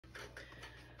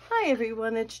Hi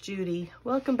everyone, it's Judy.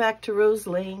 Welcome back to Rose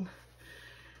Lane.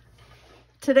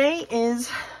 Today is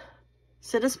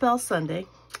Sit a Spell Sunday,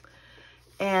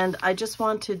 and I just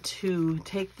wanted to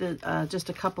take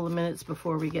just a couple of minutes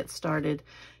before we get started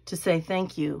to say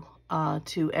thank you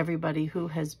to everybody who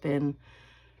has been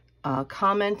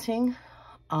commenting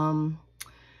and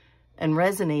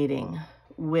resonating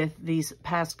with these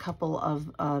past couple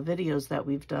of videos that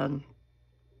we've done.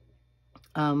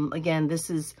 Again, this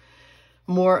is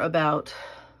more about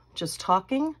just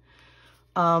talking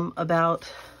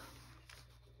about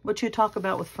what you talk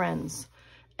about with friends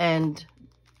and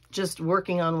just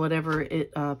working on whatever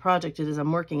project it is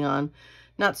I'm working on.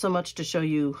 Not so much to show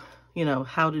you,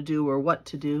 how to do or what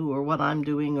to do or what I'm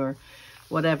doing or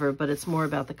whatever, but it's more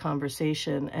about the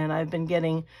conversation. And I've been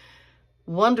getting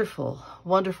wonderful,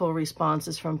 wonderful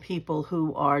responses from people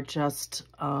who are just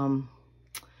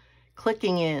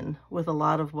clicking in with a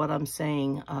lot of what I'm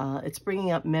saying. It's bringing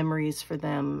up memories for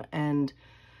them, and,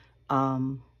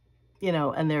 and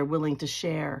they're willing to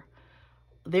share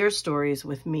their stories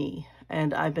with me.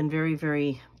 And I've been very,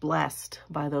 very blessed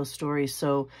by those stories.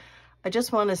 So I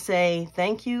just want to say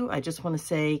thank you. I just want to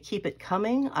say keep it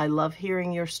coming. I love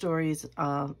hearing your stories,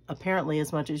 apparently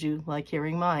as much as you like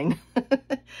hearing mine.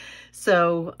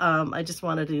 So I just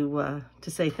wanted to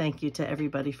say thank you to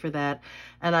everybody for that.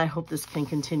 And I hope this can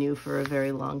continue for a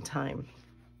very long time.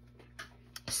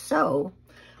 So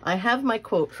I have my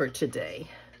quote for today.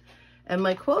 And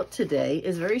my quote today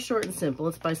is very short and simple.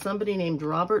 It's by somebody named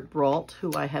Robert Brault,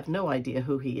 who I have no idea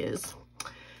who he is.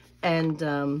 And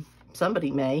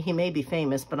he may be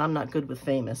famous, but I'm not good with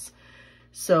famous.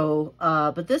 So,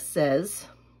 but this says,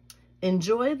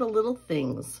 enjoy the little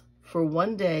things, for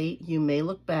one day you may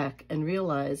look back and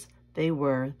realize they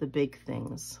were the big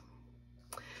things.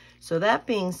 So that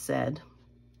being said,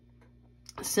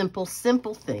 simple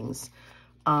things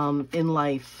in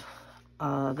life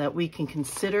that we can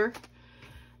consider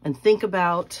and think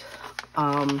about.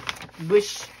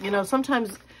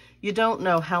 Sometimes you don't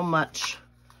know how much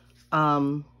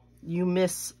you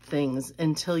miss things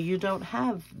until you don't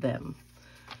have them.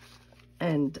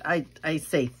 And I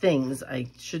say things, I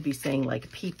should be saying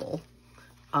like people,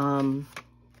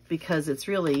 because it's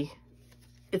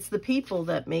the people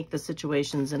that make the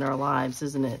situations in our lives,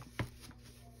 isn't it?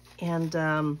 And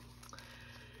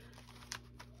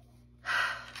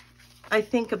I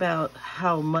think about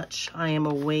how much I am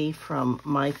away from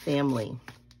my family,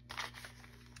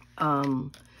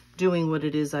 doing what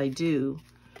it is I do.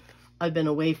 I've been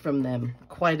away from them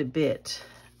quite a bit,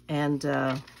 and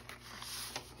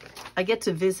I get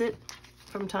to visit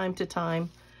from time to time,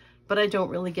 but I don't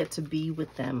really get to be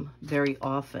with them very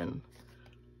often.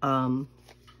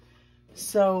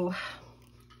 So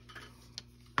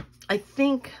I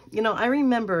think, I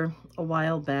remember a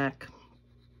while back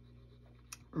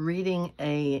reading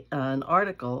an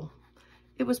article.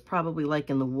 It was probably like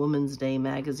in the Woman's Day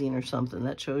magazine or something.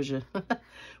 That shows you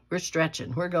we're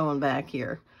stretching. We're going back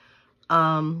here.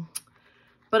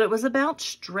 But it was about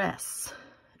stress.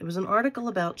 It was an article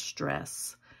about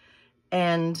stress.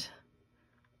 And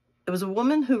it was a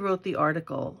woman who wrote the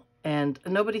article, and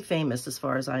nobody famous as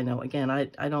far as I know. Again,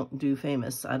 I don't do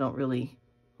famous. I don't really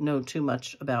know too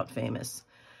much about famous.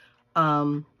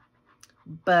 But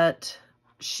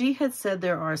she had said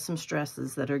there are some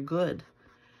stresses that are good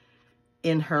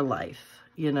in her life.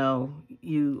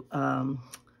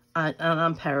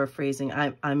 I'm paraphrasing.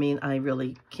 I mean, I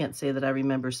really can't say that I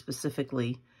remember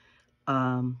specifically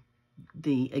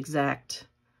the exact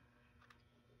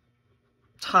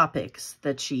topics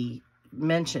that she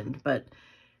mentioned, but,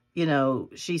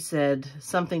 she said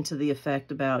something to the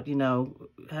effect about,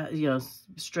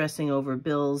 stressing over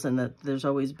bills, and that there's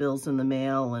always bills in the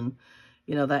mail, and,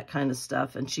 that kind of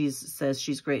stuff. And she says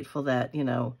she's grateful that,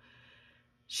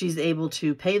 she's able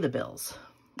to pay the bills,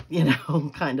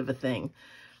 kind of a thing.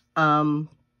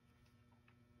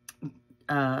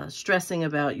 Stressing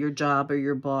about your job or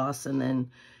your boss. And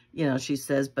then, she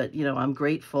says, but, I'm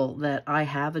grateful that I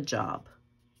have a job.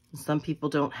 Some people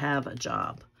don't have a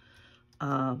job,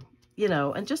 and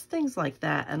just things like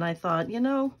that. And I thought,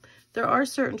 there are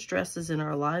certain stresses in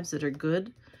our lives that are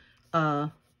good.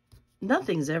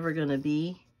 Nothing's ever going to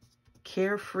be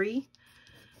carefree.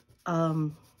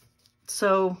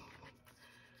 So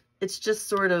it's just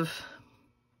sort of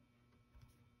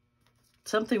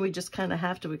something we just kind of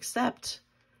have to accept,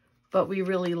 but we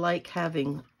really like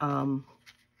having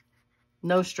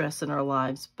no stress in our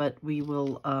lives, but we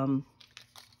will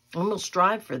almost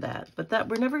strive for that, but that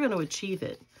we're never going to achieve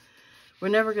it. We're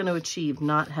never going to achieve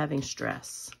not having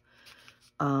stress.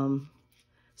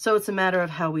 So it's a matter of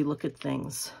how we look at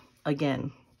things.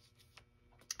 Again,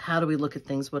 How do we look at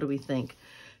things? What do we think?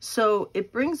 So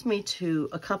it brings me to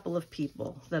a couple of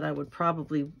people that I would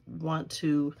probably want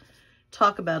to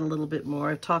talk about a little bit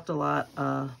more. I've talked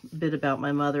a bit about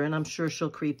my mother, and I'm sure she'll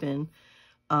creep in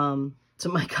to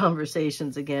my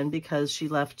conversations again, because she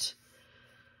left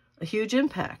a huge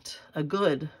impact, a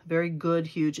good, very good,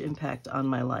 huge impact on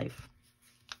my life.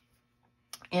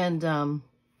 And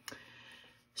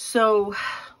so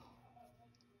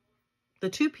the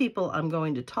two people I'm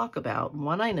going to talk about,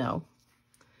 one I know,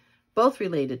 both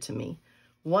related to me.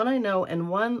 One I know and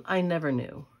one I never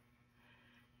knew.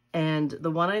 And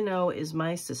the one I know is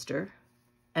my sister,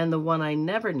 and the one I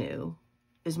never knew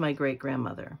is my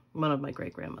great-grandmother, one of my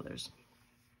great-grandmothers.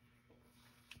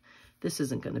 This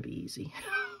isn't going to be easy.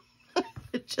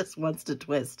 It just wants to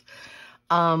twist.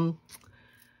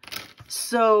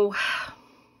 So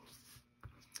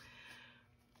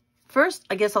first,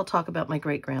 I guess I'll talk about my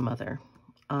great-grandmother.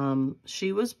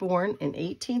 She was born in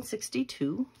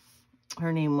 1862.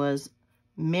 Her name was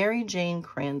Mary Jane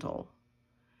Crandall,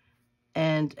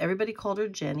 and everybody called her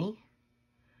Jenny.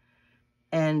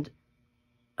 And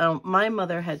my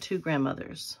mother had two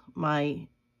grandmothers. My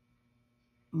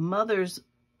mother's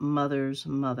mother's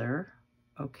mother,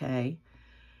 okay,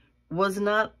 was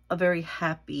not a very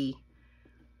happy,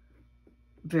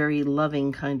 very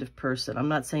loving kind of person. I'm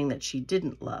not saying that she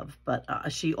didn't love, but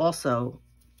she also,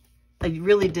 I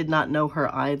really did not know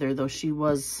her either, though she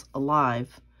was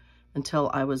alive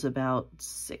until I was about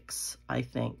 6, I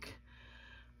think.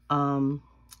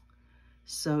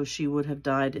 So she would have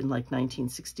died in like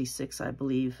 1966, I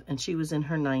believe, and she was in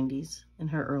her 90s, in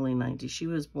her early 90s. She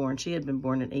had been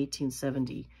born in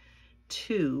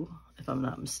 1872, if I'm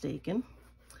not mistaken,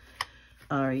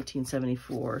 or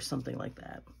 1874, or something like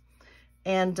that.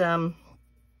 And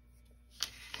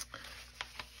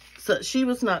so she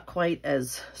was not quite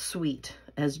as sweet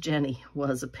as Jenny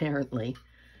was, apparently.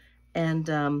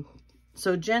 And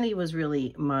so Jenny was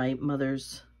really my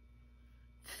mother's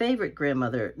favorite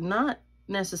grandmother, not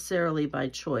necessarily by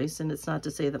choice, and it's not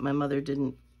to say that my mother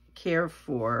didn't care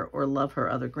for or love her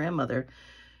other grandmother.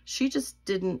 She just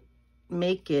didn't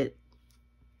make it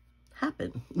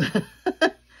happen.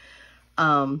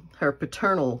 Her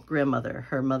paternal grandmother,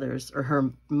 her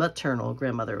maternal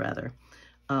grandmother rather,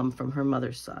 from her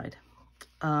mother's side.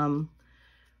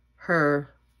 Her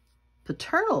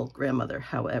paternal grandmother,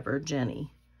 however,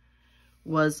 Jenny,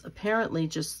 was apparently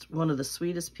just one of the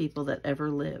sweetest people that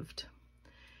ever lived.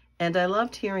 And I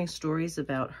loved hearing stories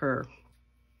about her.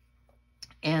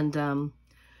 And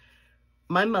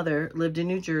my mother lived in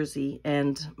New Jersey,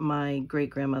 and my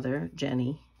great-grandmother,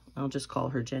 Jenny, I'll just call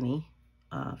her Jenny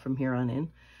from here on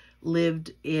in,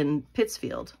 lived in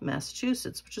Pittsfield,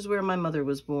 Massachusetts, which is where my mother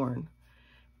was born.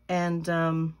 And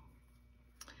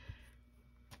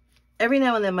every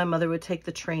now and then my mother would take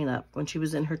the train up when she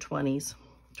was in her 20s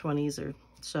or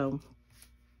so.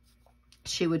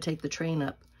 She would take the train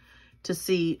up to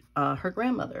see her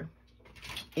grandmother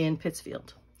in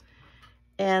Pittsfield.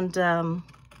 And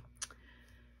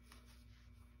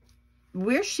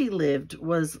where she lived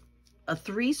was a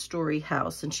 3-story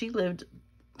house, and she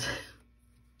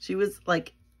was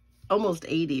like almost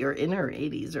 80 or in her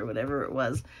 80s or whatever it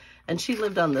was. And she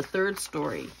lived on the 3rd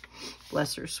story,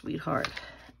 bless her sweetheart.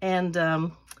 And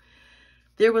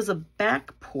there was a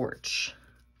back porch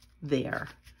there,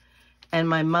 and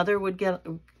my mother would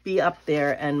be up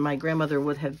there, and my grandmother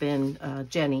would have been,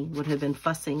 Jenny, would have been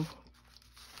fussing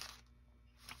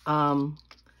the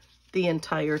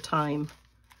entire time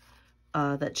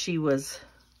that she was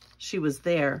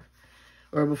there,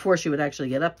 or before she would actually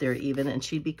get up there even, and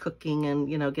she'd be cooking and,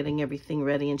 you know, getting everything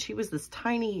ready. And she was this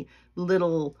tiny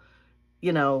little,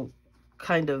 you know,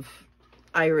 kind of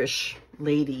Irish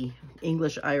lady,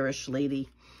 English-Irish lady.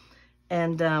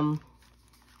 And I'm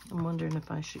wondering if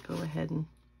I should go ahead and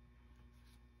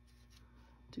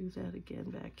do that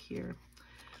again back here.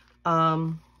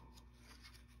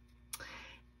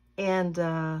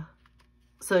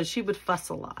 So she would fuss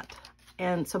a lot.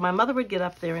 And so my mother would get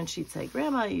up there and she'd say,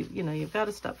 Grandma, you know, you've got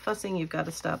to stop fussing. You've got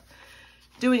to stop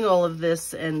doing all of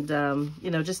this. And,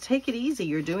 you know, just take it easy.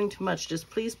 You're doing too much.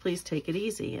 Just please, please take it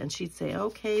easy. And she'd say,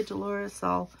 okay, Dolores,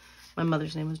 my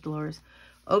mother's name was Dolores.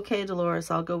 Okay,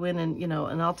 Dolores, I'll go in and, you know,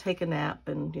 and I'll take a nap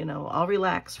and, you know, I'll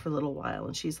relax for a little while.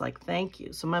 And she's like, thank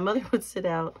you. So my mother would sit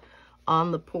out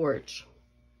on the porch,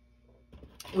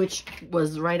 which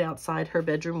was right outside her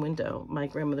bedroom window, my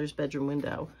grandmother's bedroom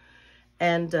window.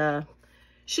 And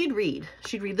she'd read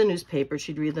the newspaper,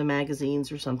 she'd read the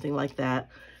magazines or something like that,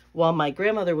 while my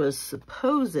grandmother was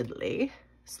supposedly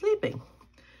sleeping.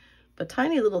 But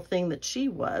tiny little thing that she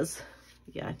was,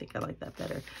 yeah, I think I like that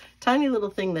better. Tiny little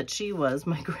thing that she was,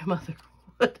 my grandmother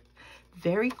would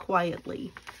very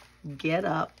quietly get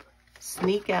up,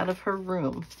 sneak out of her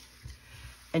room,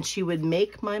 and she would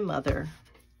make my mother,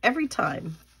 every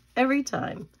time,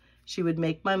 she would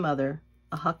make my mother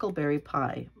a huckleberry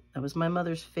pie. That was my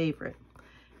mother's favorite.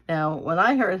 Now, when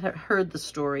I heard the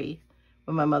story,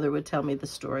 when my mother would tell me the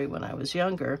story when I was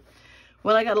younger,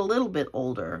 when I got a little bit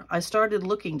older, I started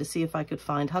looking to see if I could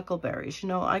find huckleberries. You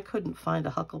know, I couldn't find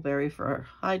a huckleberry for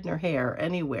hide nor hair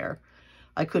anywhere.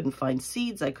 I couldn't find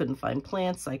seeds. I couldn't find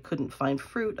plants. I couldn't find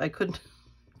fruit. I couldn't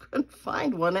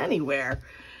find one anywhere.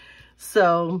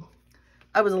 So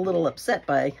I was a little upset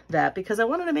by that because I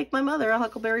wanted to make my mother a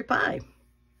huckleberry pie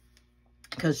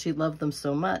because she loved them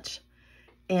so much.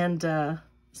 And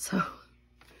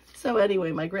so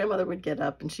anyway, my grandmother would get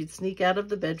up and she'd sneak out of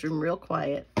the bedroom real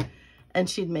quiet and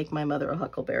she'd make my mother a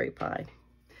huckleberry pie.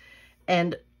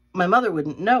 And my mother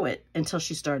wouldn't know it until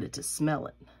she started to smell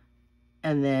it.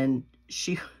 And then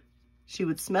she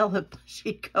would smell it.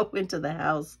 She'd go into the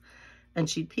house and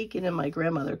she'd peek in my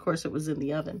grandmother. Of course, it was in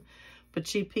the oven. But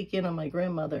she'd peek in on my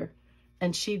grandmother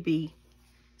and she'd be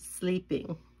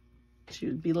sleeping. She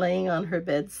would be laying on her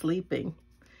bed sleeping,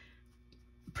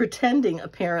 pretending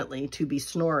apparently to be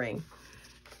snoring.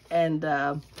 And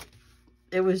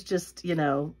it was just, you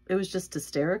know, it was just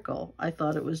hysterical. I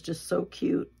thought it was just so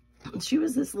cute. She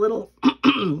was this little,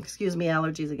 excuse me,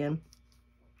 allergies again.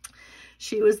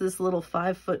 She was this little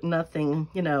 5'0",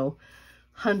 you know,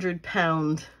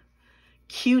 100-pound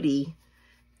cutie.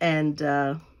 And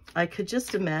I could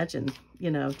just imagine,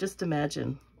 you know, just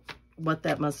imagine what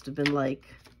that must have been like,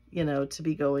 you know, to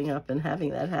be going up and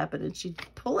having that happen. And she'd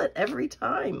pull it every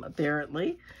time,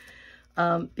 apparently.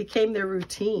 Became their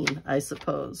routine, I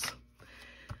suppose.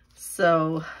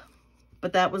 So,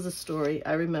 but that was a story.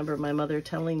 I remember my mother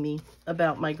telling me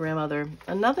about my grandmother.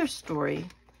 Another story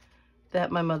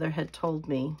that my mother had told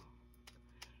me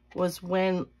was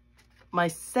when my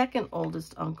second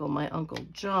oldest uncle, my Uncle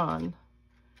John,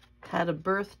 had a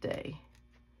birthday.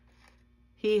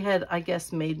 He had, I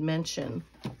guess, made mention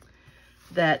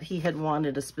that he had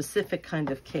wanted a specific kind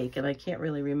of cake, and I can't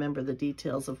really remember the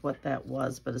details of what that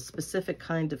was, but a specific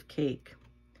kind of cake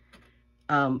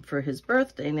for his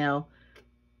birthday. Now,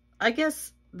 I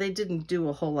guess they didn't do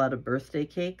a whole lot of birthday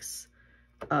cakes,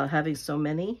 having so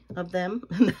many of them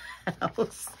in the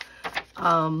house.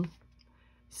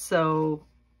 So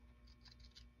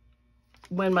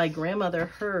when my grandmother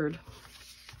heard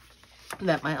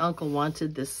that my uncle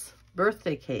wanted this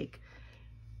birthday cake,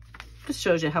 this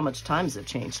shows you how much times have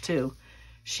changed too.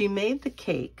 She made the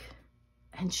cake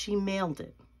and she mailed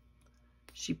it.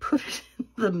 She put it in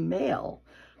the mail.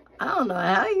 I don't know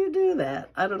how you do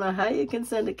that. I don't know how you can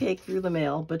send a cake through the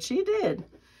mail, but she did.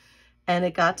 And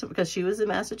it got to, because she was in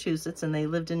Massachusetts and they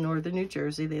lived in northern New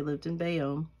Jersey. They lived in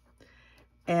Bayonne.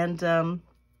 And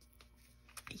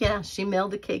yeah, she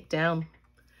mailed the cake down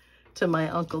to my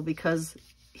uncle because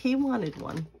he wanted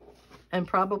one and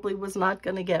probably was not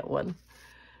going to get one.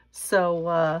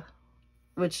 So,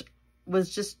 which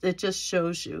was just, it just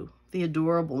shows you the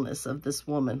adorableness of this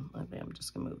woman. Okay, I'm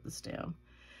just going to move this down.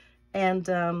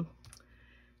 And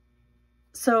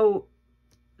so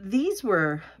these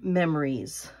were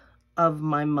memories of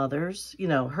my mother's, you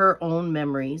know, her own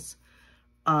memories.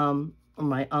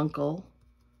 My uncle,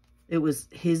 it was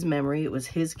his memory. It was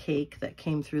his cake that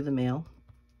came through the mail.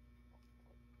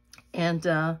 And,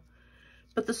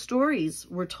 but the stories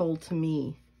were told to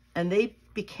me and they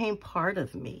became part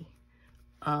of me.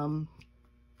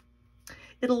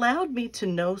 It allowed me to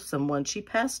know someone. She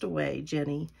passed away,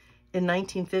 Jenny, in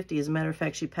 1950. As a matter of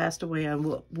fact, she passed away on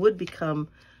what would become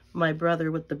my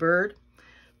brother with the bird,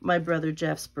 my brother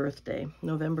Jeff's birthday,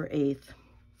 November 8th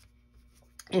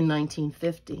in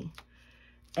 1950.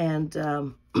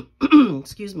 And,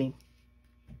 excuse me.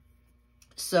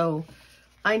 So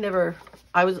I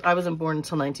wasn't born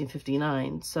until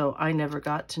 1959, so I never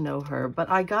got to know her, but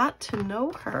I got to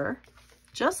know her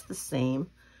just the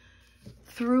same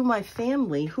through my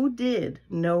family who did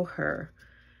know her,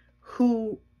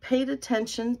 who paid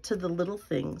attention to the little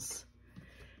things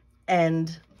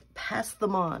and passed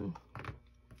them on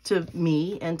to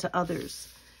me and to others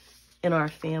in our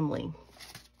family.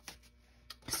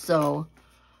 So,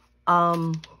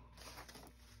 so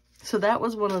that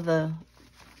was one of the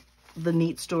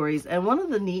neat stories. And one of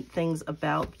the neat things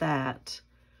about that,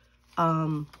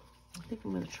 I think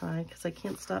I'm going to try because I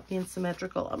can't stop being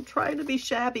symmetrical. I'm trying to be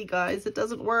shabby, guys. It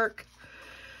doesn't work.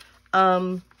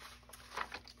 One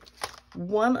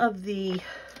of the,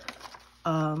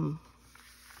 I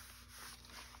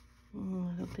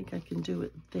don't think I can do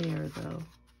it there, though.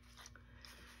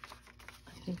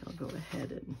 I think I'll go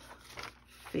ahead and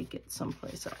fake it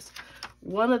someplace else.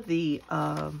 One of the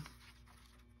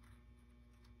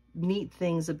neat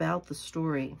things about the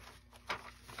story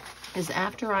is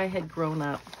after I had grown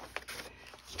up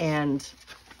and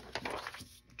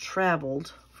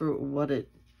traveled, for what it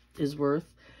is worth.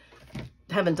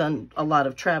 Haven't done a lot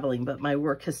of traveling, but my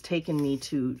work has taken me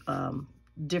to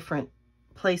different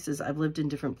places. I've lived in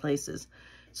different places.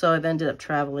 So I've ended up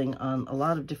traveling on a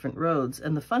lot of different roads.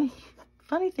 And the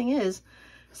funny thing is,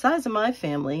 size of my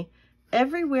family,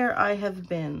 everywhere I have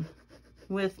been,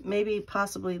 with maybe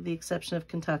possibly the exception of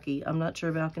Kentucky, I'm not sure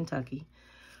about Kentucky,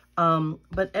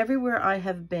 but everywhere I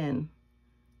have been,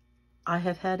 I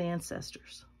have had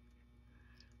ancestors,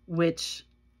 which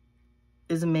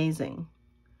is amazing.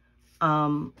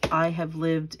 I have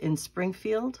lived in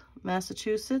Springfield,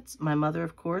 Massachusetts. My mother,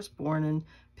 of course, born in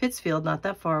Pittsfield, not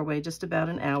that far away, just about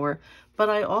an hour. But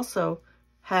I also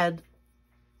had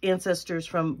ancestors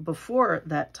from before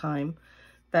that time,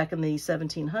 back in the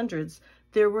 1700s.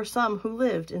 There were some who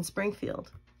lived in Springfield.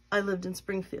 I lived in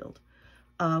Springfield.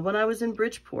 When I was in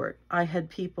Bridgeport, I had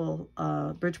people,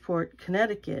 Bridgeport,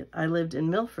 Connecticut. I lived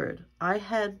in Milford. I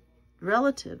had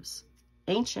relatives,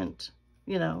 ancient,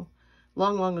 you know,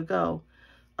 long, long ago,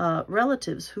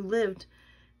 relatives who lived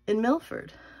in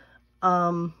Milford,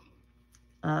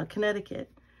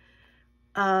 Connecticut.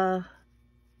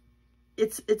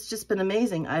 It's just been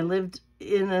amazing. I lived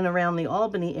in and around the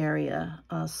Albany area,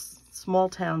 small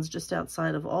towns just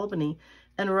outside of Albany,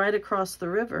 and right across the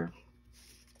river.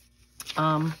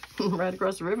 Right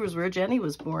across the river is where Jenny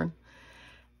was born.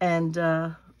 And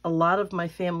a lot of my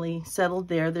family settled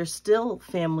there. There's still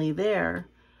family there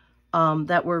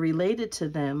that were related to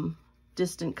them,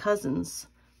 distant cousins.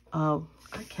 I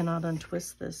cannot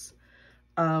untwist this.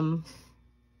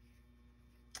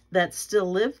 That still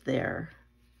live there.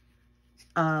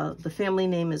 The family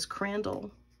name is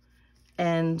Crandall.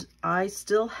 And I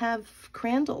still have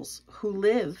Crandalls who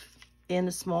live in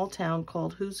a small town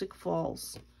called Hoosick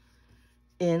Falls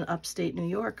in upstate New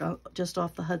York, just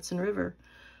off the Hudson River.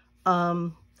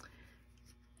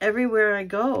 Everywhere I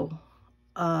go,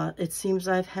 it seems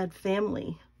I've had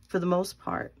family for the most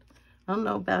part. I don't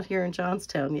know about here in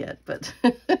Johnstown yet, but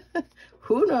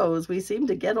who knows? We seem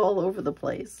to get all over the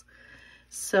place.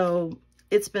 So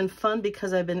it's been fun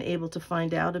because I've been able to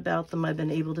find out about them. I've been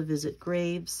able to visit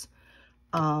graves,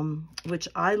 which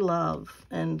I love.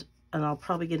 And I'll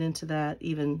probably get into that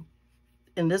even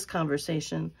in this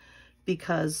conversation,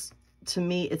 because to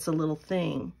me, it's a little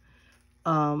thing.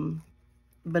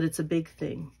 But it's a big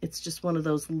thing. It's just one of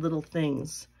those little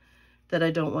things that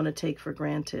I don't want to take for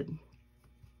granted.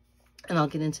 And I'll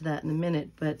get into that in a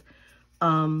minute. But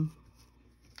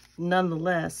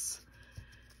nonetheless,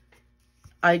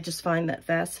 I just find that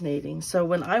fascinating. So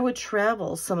when I would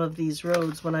travel some of these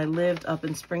roads, when I lived up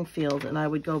in Springfield, and I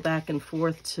would go back and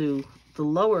forth to the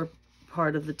lower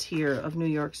part of the tier of New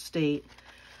York State,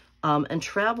 and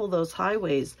travel those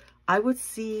highways, I would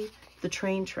see the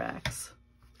train tracks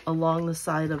along the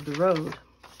side of the road.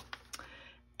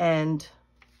 And,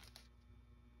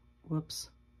 whoops,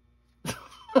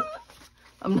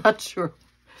 I'm not sure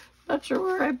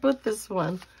where I put this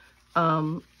one.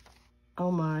 Oh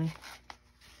my,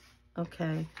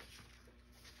 okay.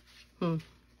 I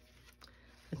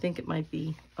think it might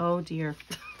be, oh dear.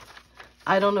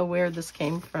 I don't know where this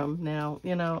came from now.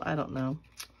 You know, I don't know.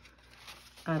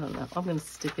 I'm going to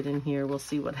stick it in here. We'll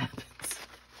see what happens.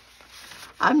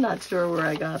 I'm not sure where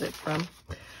I got it from.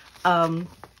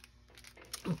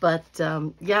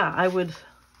 Yeah, I would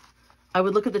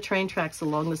look at the train tracks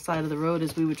along the side of the road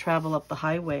as we would travel up the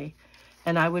highway.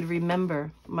 And I would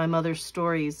remember my mother's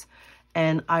stories.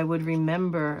 And I would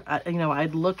remember, you know,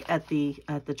 I'd look at the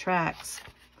tracks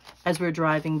as we're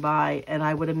driving by, and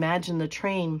I would imagine the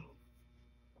train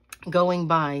going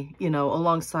by, you know,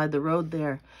 alongside the road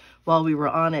there while we were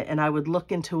on it. And I would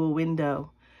look into a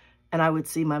window and I would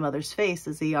see my mother's face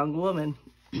as a young woman,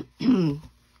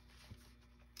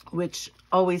 which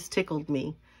always tickled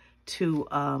me to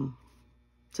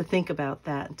think about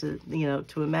that, to, you know,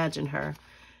 to imagine her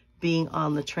being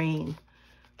on the train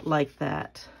like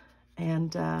that.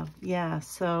 And yeah,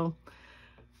 so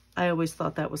I always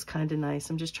thought that was kind of nice.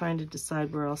 I'm just trying to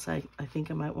decide where else I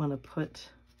think I might want to put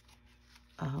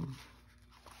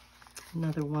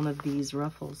another one of these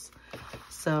ruffles.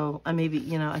 So I maybe,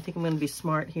 you know, I think I'm going to be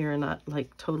smart here and not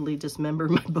like totally dismember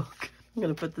my book. I'm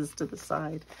going to put this to the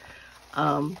side.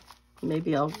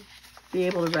 Maybe I'll be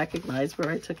able to recognize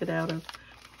where I took it out of.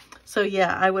 So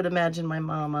yeah, I would imagine my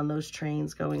mom on those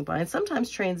trains going by. And sometimes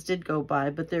trains did go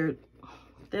by, but they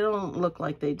don't look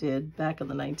like they did back in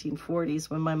the 1940s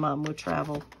when my mom would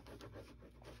travel.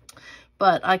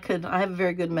 But I have a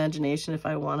very good imagination if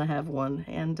I want to have one.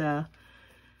 And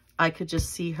I could just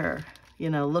see her, you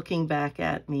know, looking back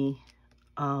at me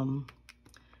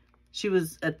She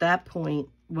was, at that point,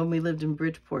 when we lived in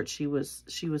Bridgeport, she was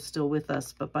still with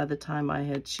us, but by the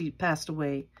time she passed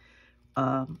away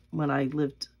when I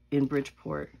lived in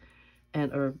Bridgeport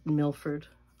or Milford.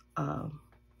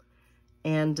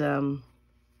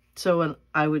 So when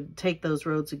I would take those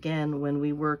roads again when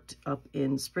we worked up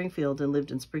in Springfield and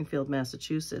lived in Springfield,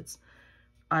 Massachusetts,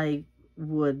 I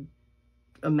would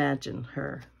imagine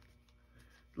her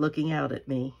looking out at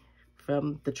me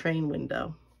from the train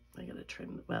window. I gotta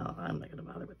trim, well, I'm not gonna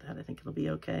bother with that. I think it'll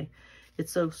be okay.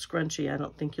 It's so scrunchy, I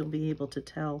don't think you'll be able to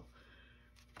tell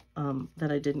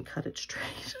that I didn't cut it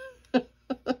straight.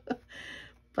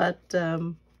 But,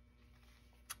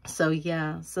 so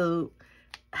yeah, so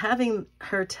having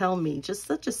her tell me just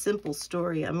such a simple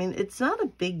story, I mean, it's not a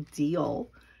big deal,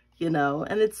 you know,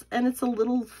 and it's a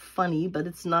little funny, but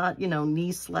it's not, you know,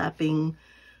 knee slapping,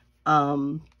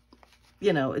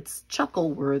 you know, it's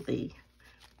chuckle worthy,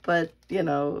 but, you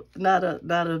know, not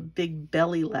a big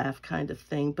belly laugh kind of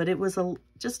thing, but it was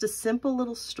just a simple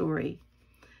little story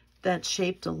that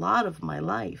shaped a lot of my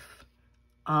life.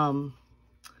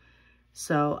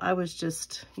 So I was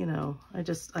just, you know,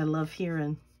 I love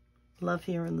hearing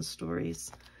the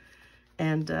stories,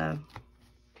 and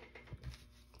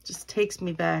just takes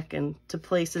me back and to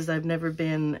places I've never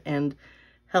been and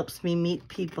helps me meet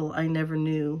people I never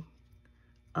knew.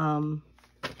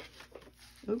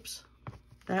 Oops,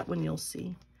 that one you'll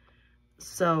see.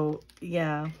 So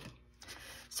yeah,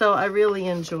 so I really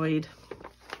enjoyed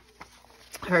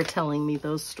her telling me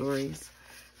those stories,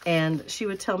 and she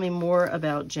would tell me more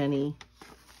about Jenny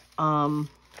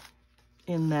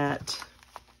in that,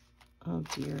 oh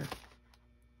dear,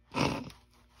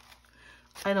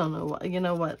 I don't know what, you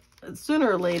know what, sooner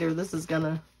or later this is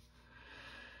gonna,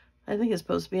 I think it's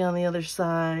supposed to be on the other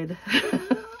side.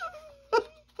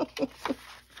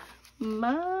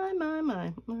 My.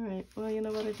 All right, well, you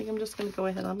know what, I think I'm just gonna go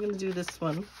ahead, I'm gonna do this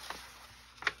one.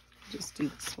 Just do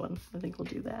this one, I think we'll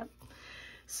do that.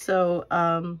 So,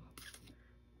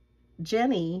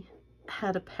 Jenny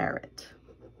had a parrot,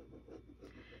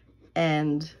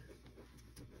 and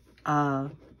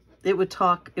it would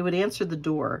talk, it would answer the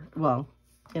door. Well,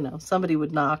 you know, somebody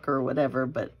would knock or whatever,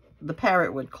 but the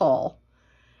parrot would call,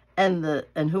 and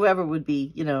whoever would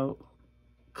be, you know,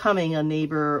 coming, a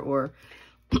neighbor or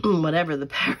whatever, the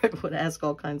parrot would ask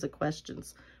all kinds of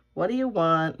questions. What do you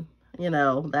want? You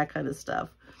know, that kind of stuff.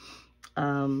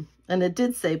 And it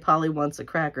did say Polly wants a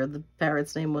cracker. The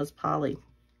parrot's name was Polly.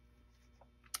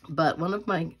 But one of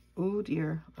my, oh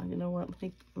dear, you know what, let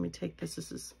me take this.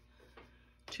 This is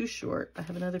too short. I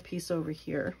have another piece over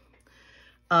here.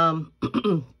 My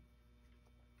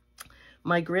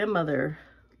grandmother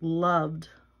loved,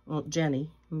 well, Jenny,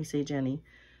 let me say Jenny,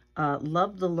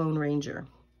 loved the Lone Ranger.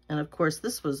 And of course,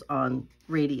 this was on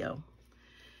radio.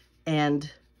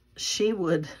 And she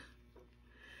would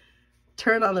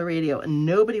turn on the radio and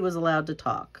nobody was allowed to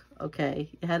talk, okay?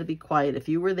 You had to be quiet. If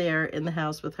you were there in the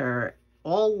house with her,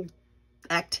 all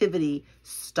activity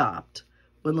stopped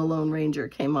when the Lone Ranger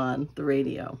came on the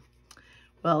radio.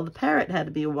 Well, the parrot had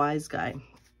to be a wise guy,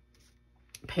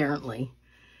 apparently,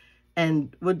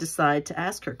 and would decide to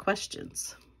ask her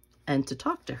questions and to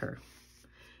talk to her.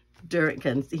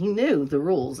 And he knew the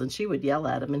rules, and she would yell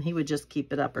at him, and he would just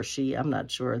keep it up, or she, I'm not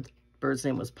sure. The bird's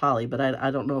name was Polly, but I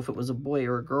don't know if it was a boy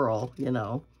or a girl, you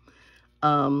know.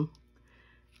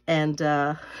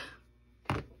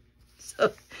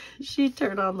 So she'd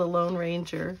turn on the Lone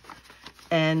Ranger,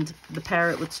 and the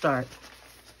parrot would start.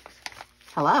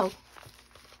 Hello?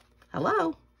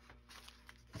 Hello?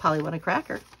 Polly want a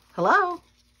cracker? Hello?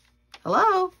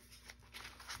 Hello?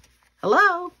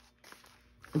 Hello?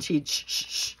 And she'd, shh, shh,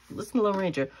 shh, listen to Lone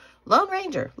Ranger. Lone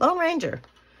Ranger, Lone Ranger,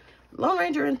 Lone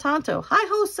Ranger and Tonto.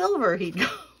 Hi-ho, Silver, he'd go.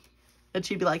 And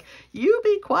she'd be like, you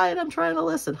be quiet, I'm trying to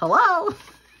listen. Hello?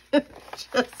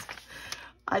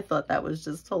 I thought that was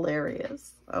just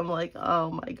hilarious. I'm like,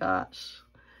 oh my gosh.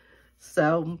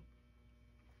 So,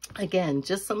 again,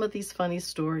 just some of these funny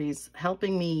stories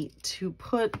helping me to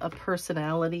put a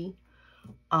personality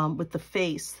with the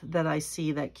face that I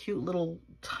see, that cute little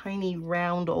tiny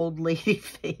round old lady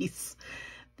face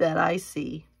that I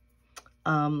see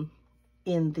in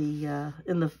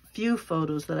the few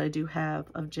photos that I do have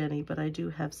of Jenny, but I do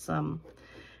have some.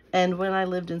 And when I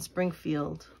lived in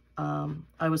Springfield,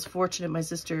 I was fortunate. My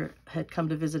sister had come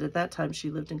to visit at that time. She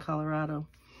lived in Colorado.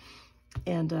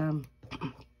 And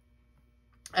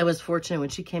I was fortunate when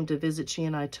she came to visit, she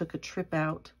and I took a trip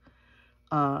out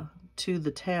to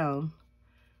the town.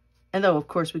 And though, of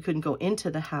course, we couldn't go into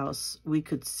the house, we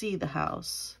could see the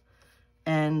house.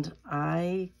 And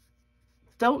I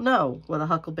don't know what a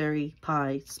huckleberry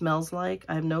pie smells like.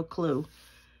 I have no clue.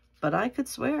 But I could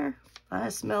swear I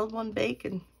smelled one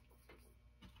bacon.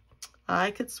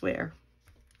 I could swear.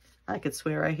 I could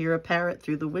swear I hear a parrot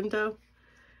through the window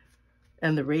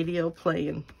and the radio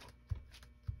playing.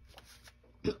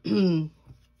 Let me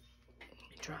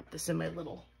drop this in my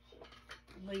little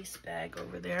lace bag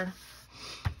over there.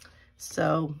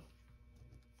 So,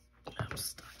 I'm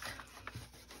stuck.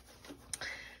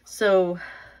 So,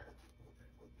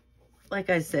 like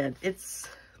I said, it's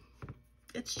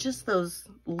just those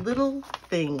little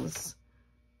things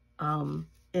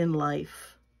in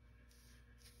life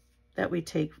that we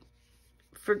take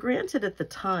for granted at the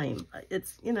time.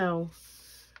 It's, you know,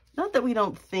 not that we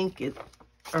don't think it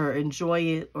or enjoy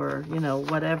it or, you know,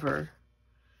 whatever,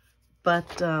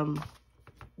 but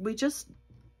we just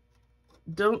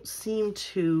don't seem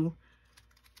to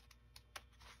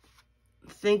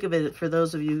think of it. For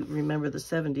those of you who remember the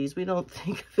 70s, we don't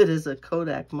think of it as a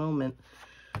Kodak moment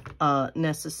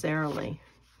necessarily.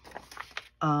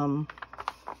 I've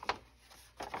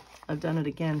done it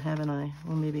again, haven't I?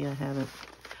 Well, maybe I haven't.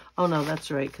 Oh, no, that's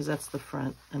right, because that's the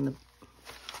front and the...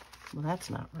 Well, that's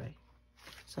not right.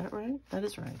 Is that right? That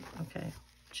is right. Okay.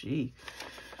 Gee.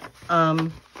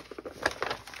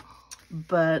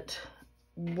 But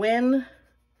when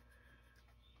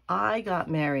I got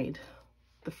married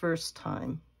the first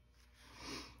time,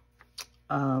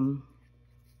 when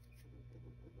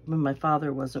my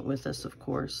father wasn't with us, of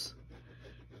course,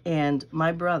 and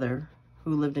my brother,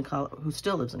 who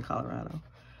still lives in Colorado,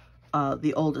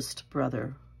 the oldest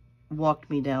brother, walked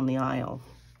me down the aisle.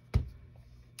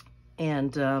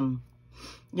 And,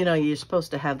 you know, you're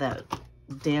supposed to have that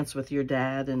dance with your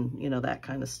dad and, you know, that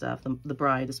kind of stuff. The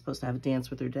bride is supposed to have a dance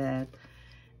with her dad.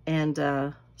 And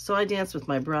so I danced with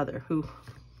my brother, who,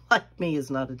 like me, is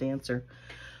not a dancer.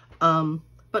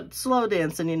 But slow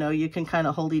dancing, you know, you can kind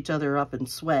of hold each other up and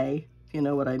sway, if you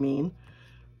know what I mean.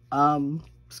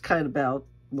 It's kind of about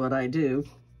what I do.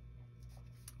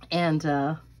 And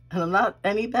I'm not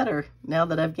any better now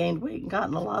that I've gained weight and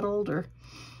gotten a lot older.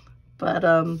 But,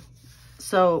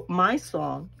 so my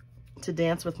song to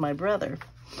dance with my brother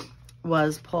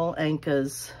was Paul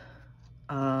Anka's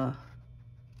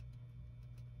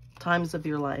Times of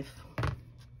Your Life.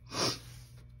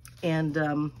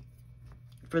 And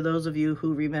for those of you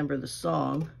who remember the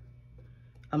song,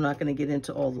 I'm not going to get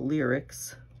into all the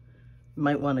lyrics. You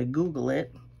might want to Google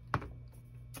it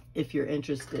if you're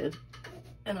interested.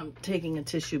 And I'm taking a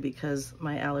tissue because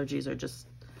my allergies are just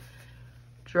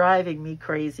driving me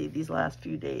crazy these last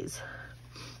few days.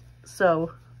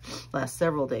 So, last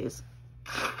several days.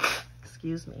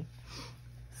 Excuse me.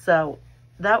 So,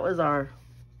 that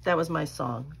was my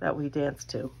song that we danced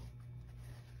to.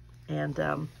 And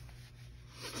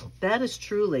that is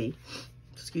truly,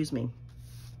 excuse me,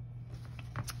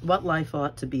 what life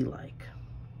ought to be like.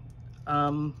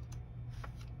 I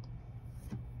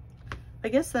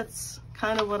guess that's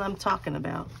kind of what I'm talking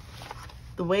about.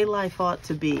 The way life ought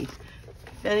to be.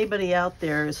 If anybody out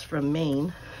there is from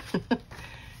Maine,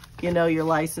 you know, your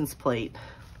license plate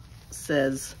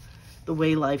says the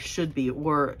way life should be,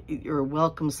 or your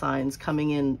welcome signs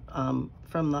coming in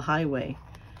from the highway,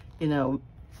 you know,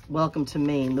 welcome to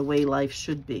Maine, the way life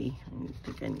should be. I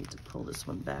think I need to pull this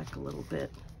one back a little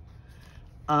bit.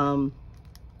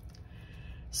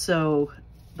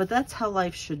 But that's how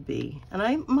life should be. And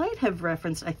I might have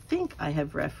referenced, I think I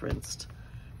have referenced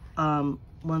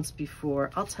once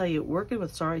before. I'll tell you, working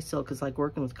with Sorry Silk is like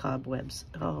working with cobwebs.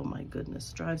 Oh my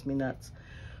goodness, drives me nuts.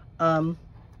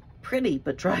 Pretty,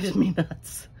 but drives me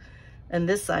nuts. And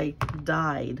this I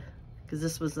dyed, because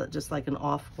this was just like an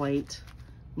off-white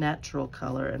natural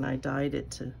color, and I dyed it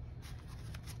to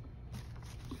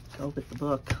go with the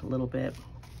book a little bit.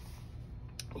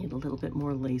 Need a little bit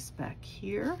more lace back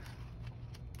here,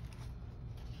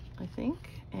 I think,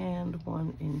 and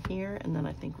one in here, and then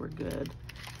I think we're good.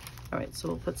 All right, so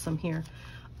we'll put some here.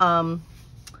 What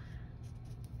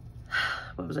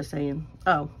was I saying?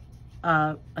 Oh,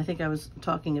 I think I was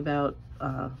talking about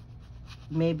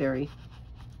Mayberry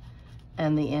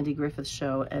and the Andy Griffith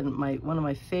Show, and one of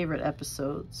my favorite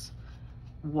episodes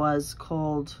was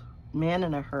called Man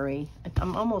in a Hurry.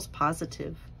 I'm almost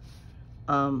positive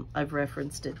I've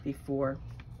referenced it before.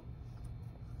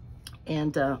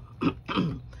 And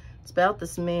it's about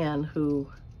this man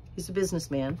he's a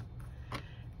businessman,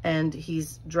 and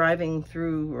he's driving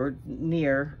through or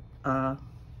near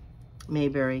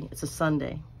Mayberry. It's a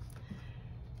Sunday.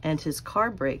 And his car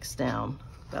breaks down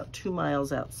about 2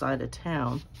 miles outside of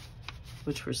town,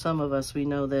 which for some of us, we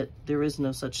know that there is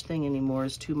no such thing anymore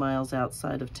as 2 miles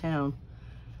outside of town.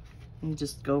 You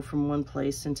just go from one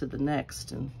place into the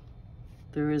next, and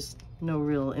there is no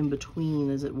real in-between,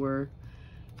 as it were.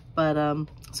 But,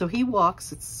 so he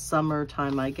walks, it's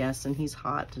summertime, I guess, and he's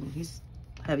hot, and he's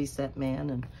a heavy-set man,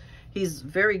 and he's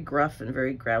very gruff and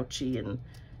very grouchy and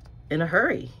in a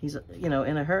hurry. He's, you know,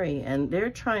 in a hurry, and they're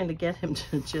trying to get him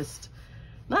to just,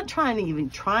 not trying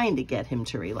to get him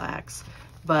to relax,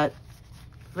 but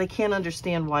they can't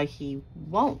understand why he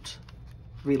won't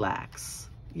relax,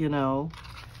 you know,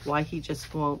 why he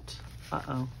just won't,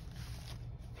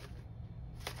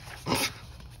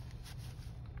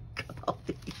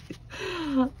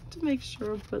 to make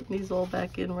sure I'm putting these all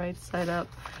back in right side up.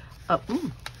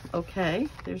 Okay,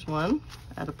 there's one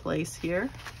out of place here.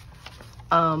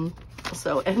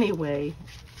 So anyway,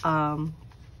 I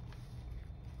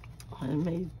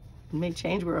may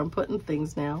change where I'm putting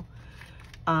things now.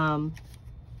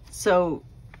 So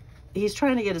he's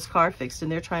trying to get his car fixed,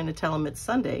 and they're trying to tell him it's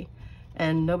Sunday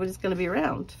and nobody's going to be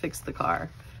around to fix the car.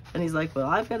 And he's like, well,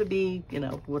 I've got to be, you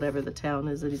know, whatever the town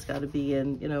is that he's got to be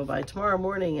in, you know, by tomorrow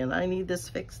morning, and I need this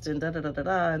fixed, and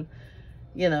da-da-da-da-da. And,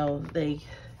 you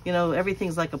know,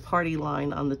 everything's like a party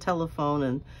line on the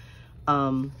telephone,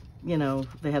 and, you know,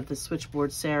 they have the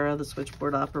switchboard, Sarah, the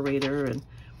switchboard operator, and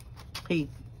he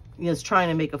is trying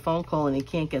to make a phone call, and he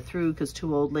can't get through because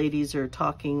two old ladies are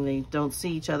talking. They don't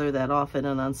see each other that often,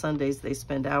 and on Sundays they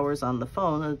spend hours on the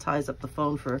phone, and it ties up the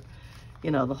phone for,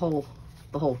 you know, the whole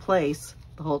place,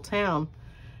 the whole town.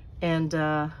 And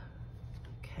okay,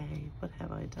 what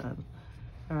have I done?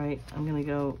 All right, I'm gonna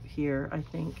go here, I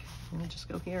think. I'm gonna just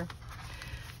go here.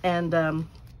 And and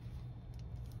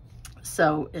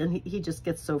he just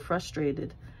gets so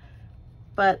frustrated.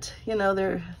 But, you know,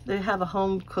 they have a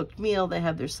home-cooked meal, they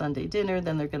have their Sunday dinner,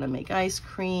 then they're gonna make ice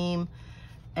cream,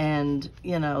 and,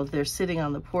 you know, they're sitting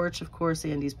on the porch. Of course,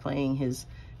 Andy's playing his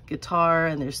guitar,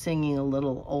 and they're singing a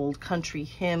little old country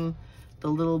hymn, The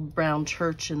Little Brown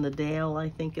Church in the Dale, I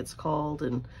think it's called.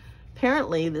 And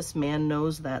apparently this man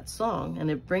knows that song,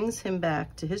 and it brings him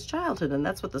back to his childhood, and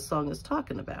that's what the song is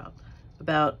talking about.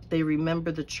 They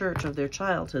remember the church of their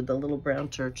childhood, the little brown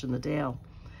church in the Dale.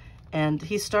 And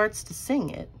he starts to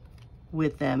sing it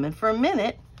with them. And for a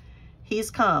minute,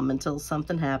 he's calm until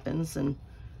something happens, and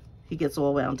he gets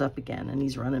all wound up again, and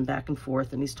he's running back and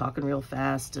forth, and he's talking real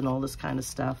fast and all this kind of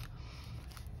stuff.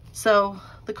 So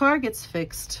the car gets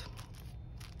fixed.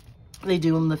 They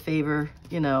do him the favor,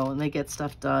 you know, and they get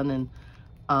stuff done,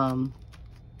 and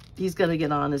he's going to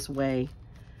get on his way.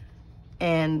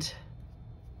 And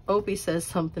Opie says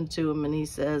something to him, and he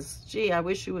says, gee, I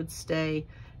wish you would stay.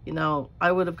 You know,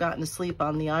 I would have gotten to sleep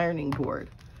on the ironing board.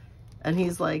 And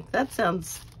he's like, that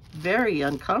sounds very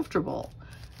uncomfortable.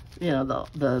 You know,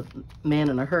 the man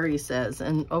in a hurry says.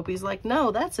 And Opie's like,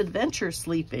 no, that's adventure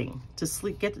sleeping. To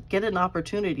sleep, get an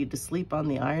opportunity to sleep on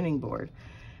the ironing board.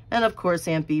 And of course,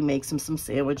 Aunt Bee makes him some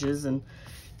sandwiches and,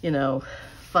 you know,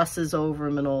 fusses over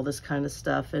him and all this kind of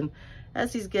stuff. And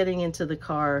as he's getting into the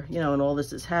car, you know, and all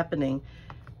this is happening,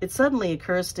 it suddenly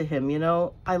occurs to him, you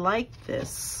know, I like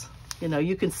this. You know,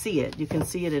 you can see it. You can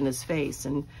see it in his face.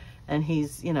 And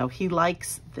he's, you know, he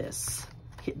likes this.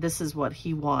 This is what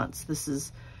he wants. This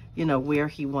is, you know, where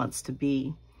he wants to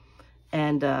be.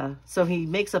 And so he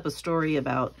makes up a story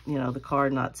about, you know, the car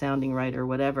not sounding right or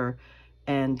whatever.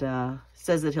 And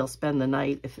says that he'll spend the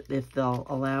night if they'll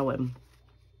allow him.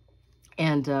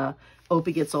 And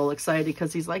Opie gets all excited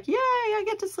because he's like, yay, I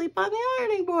get to sleep on the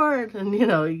ironing board. And, you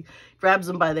know, he grabs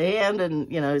him by the hand,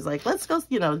 and, you know, he's like, let's go,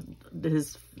 you know,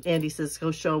 Andy says,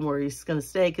 go show him where he's going to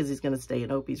stay, because he's going to stay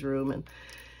in Opie's room. And,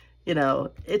 you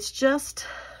know, it's just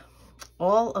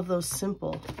all of those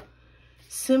simple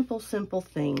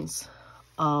things.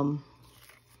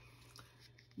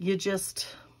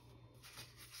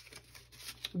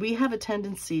 We have a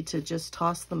tendency to just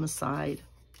toss them aside.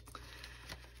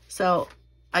 So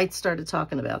I started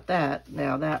talking about that.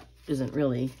 Now that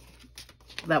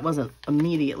wasn't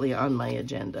immediately on my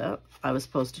agenda. I was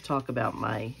supposed to talk about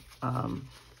my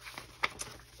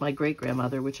my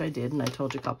great-grandmother, which I did, and I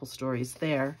told you a couple stories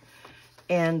there.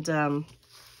 And then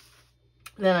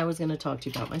I was going to talk to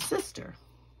you about my sister.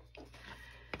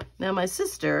 Now my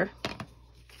sister,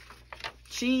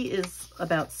 she is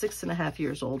about 6.5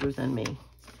 years older than me.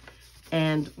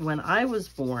 And when I was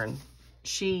born,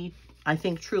 she, I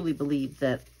think, truly believed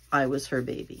that I was her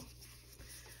baby.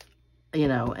 You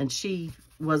know, and she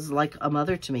was like a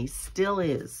mother to me, still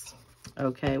is.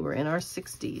 Okay, we're in our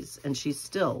 60s, and she's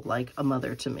still like a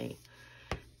mother to me.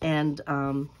 And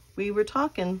we were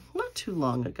talking not too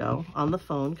long ago on the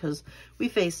phone, because we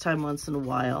FaceTime once in a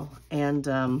while,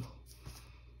 and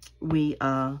we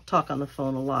talk on the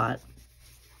phone a lot.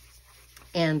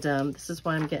 And this is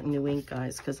why I'm getting new ink,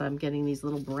 guys, because I'm getting these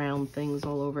little brown things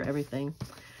all over everything.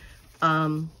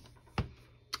 And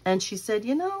she said,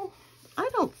 you know, I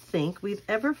don't think we've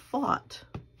ever fought,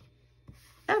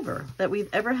 ever, that we've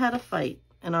ever had a fight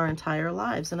in our entire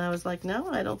lives. And I was like, no,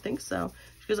 I don't think so.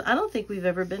 She goes, I don't think we've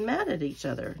ever been mad at each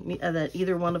other, that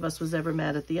either one of us was ever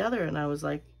mad at the other. And I was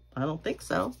like, I don't think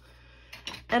so.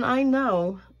 And I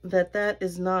know that that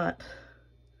is not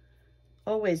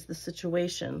always the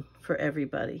situation for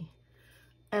everybody.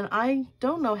 And I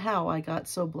don't know how I got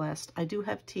so blessed. I do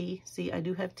have tea. See, I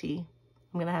do have tea.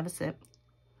 I'm going to have a sip.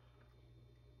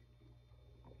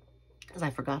 Because I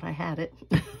forgot I had it.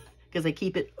 Because I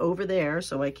keep it over there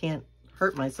so I can't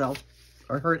hurt myself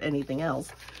or hurt anything else.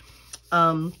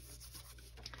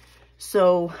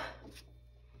 So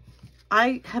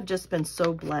I have just been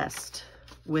so blessed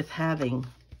with having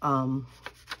the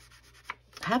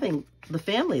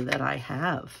family that I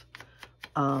have.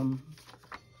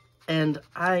 And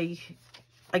I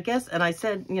guess, and I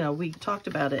said, you know, we talked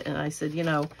about it, and I said, you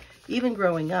know, even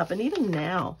growing up and even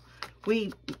now,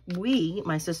 we,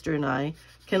 my sister and I,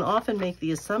 can often make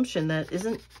the assumption that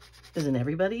isn't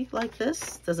everybody like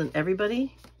this? Doesn't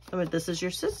everybody? I mean, this is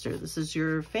your sister. This is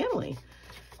your family.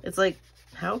 It's like,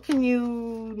 how can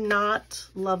you not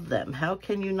love them? How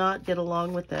can you not get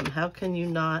along with them? How can you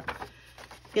not,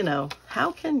 you know,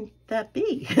 how can that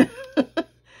be?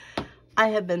 I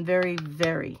have been very,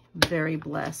 very, very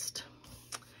blessed.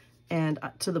 And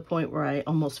to the point where I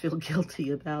almost feel guilty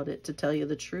about it, to tell you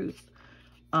the truth.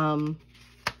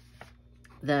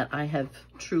 That I have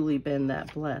truly been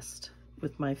that blessed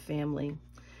with my family.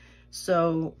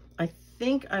 So I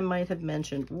think I might have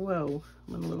mentioned, whoa,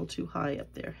 I'm a little too high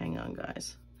up there. Hang on,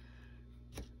 guys.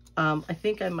 I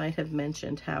think I might have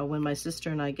mentioned how when my sister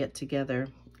and I get together,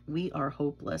 we are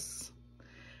hopeless.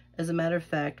 As a matter of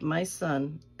fact, my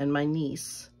son and my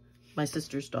niece, my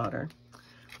sister's daughter,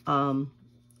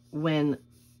 when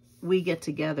we get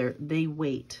together, they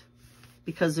wait.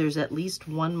 Because there's at least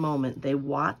one moment they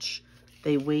watch,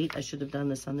 they wait. I should have done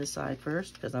this on this side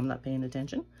first because I'm not paying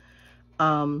attention.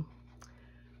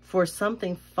 For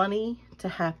something funny to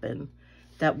happen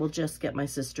that will just get my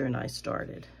sister and I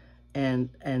started. And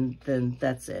then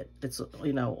that's it. It's,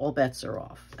 you know, all bets are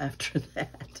off after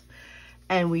that.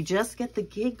 And we just get the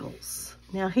giggles.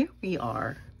 Now here we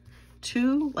are,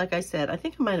 two, like I said, I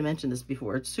think I might have mentioned this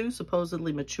before, two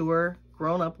supposedly mature,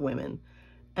 grown-up women.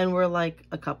 And we're like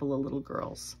a couple of little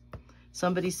girls.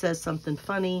 Somebody says something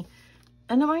funny,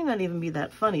 and it might not even be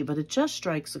that funny, but it just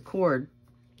strikes a chord,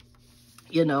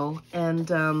 you know, and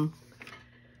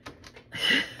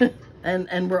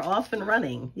and we're off and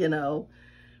running, you know,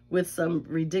 with some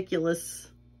ridiculous,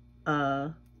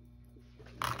 you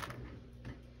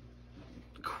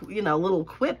know, little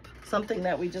quip, something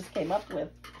that we just came up with.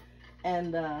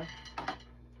 And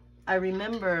I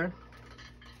remember,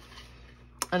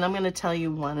 and I'm going to tell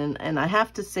you one, and I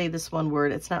have to say this one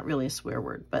word. It's not really a swear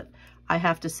word, but I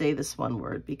have to say this one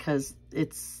word because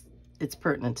it's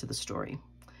pertinent to the story.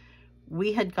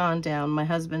 We had gone down, my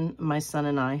husband, my son,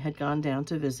 and I had gone down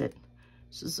to visit.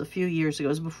 This was a few years ago. It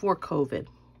was before COVID.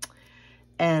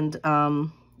 And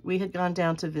we had gone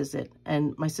down to visit,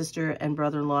 and my sister and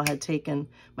brother-in-law had taken,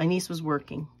 my niece was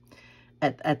working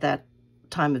at that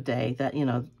time of day, that, you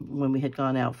know, when we had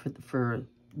gone out for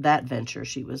that venture.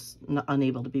 She was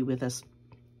unable to be with us.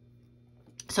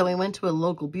 So we went to a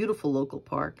local, beautiful local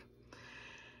park.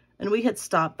 And we had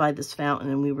stopped by this fountain,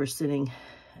 and we were sitting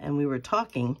and we were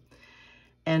talking.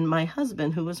 And my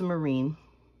husband, who was a Marine,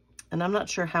 and I'm not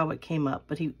sure how it came up,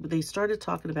 but they started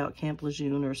talking about Camp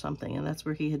Lejeune or something, and that's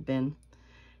where he had been.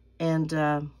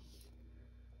 And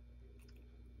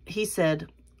he said,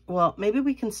 well, maybe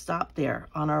we can stop there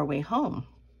on our way home.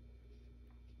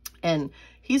 And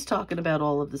he's talking about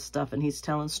all of this stuff, and he's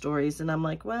telling stories. And I'm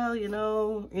like, well, you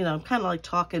know, I'm kind of like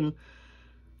talking,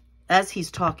 as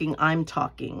he's talking, I'm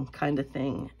talking kind of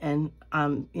thing. And,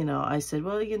 you know, I said,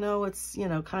 well, you know, it's, you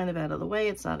know, kind of out of the way.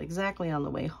 It's not exactly on the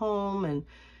way home. And,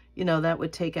 you know, that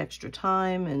would take extra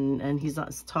time. And he's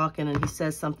not talking, and he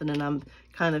says something, and I'm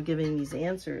kind of giving these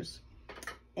answers.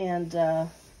 And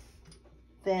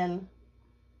then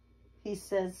he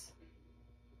says,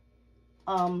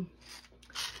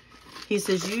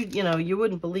 you know, you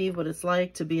wouldn't believe what it's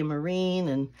like to be a Marine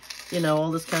and, you know,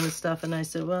 all this kind of stuff. And I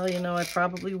said, well, you know, I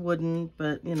probably wouldn't,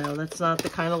 but, you know, that's not the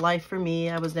kind of life for me.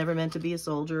 I was never meant to be a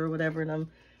soldier or whatever. And I'm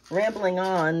rambling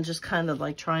on, just kind of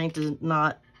like trying to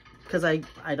not, because I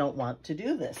don't want to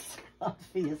do this,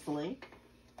 obviously.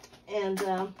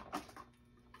 And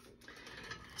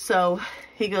so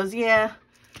he goes, yeah,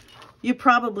 you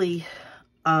probably,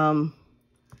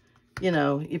 you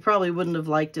know, you probably wouldn't have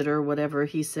liked it or whatever.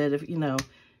 He said, if, you know,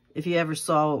 if you ever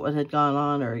saw what had gone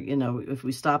on, or, you know, if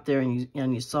we stopped there and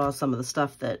you saw some of the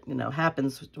stuff that, you know,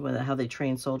 happens with how they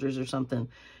train soldiers or something,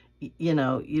 you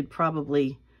know, it would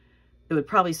probably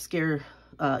scare,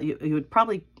 you would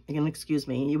probably, excuse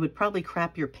me, you would probably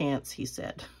crap your pants, he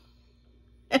said.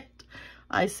 And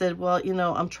I said, well, you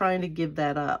know, I'm trying to give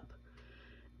that up.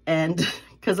 And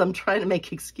because I'm trying to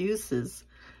make excuses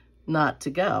not to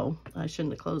go. I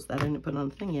shouldn't have closed that. I didn't put it on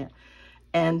the thing yet.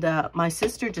 And my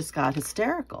sister just got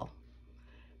hysterical.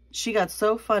 She got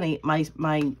so funny. I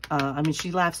mean,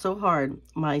 she laughed so hard.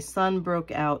 My son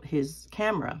broke out his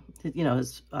camera, you know,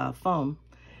 his phone,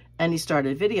 and he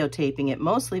started videotaping it,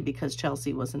 mostly because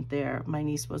Chelsea wasn't there. My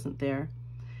niece wasn't there.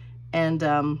 And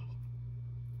I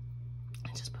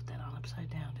just put that on upside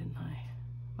down, didn't I?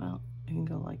 Well, you can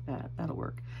go like that. That'll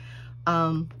work.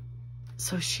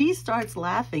 So she starts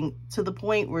laughing to the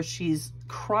point where she's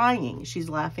crying. She's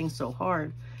laughing so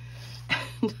hard.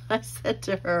 And I said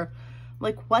to her,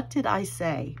 like, what did I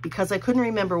say? Because I couldn't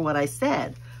remember what I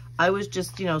said. I was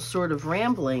just, you know, sort of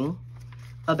rambling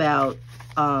about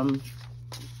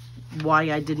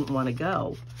why I didn't want to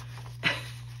go.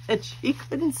 And she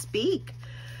couldn't speak.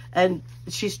 And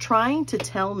she's trying to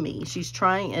tell me, she's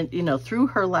trying, and, you know, through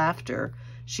her laughter,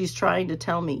 she's trying to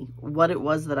tell me what it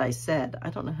was that I said. I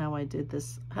don't know how I did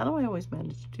this. How do I always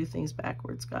manage to do things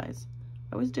backwards, guys?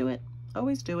 I always do it.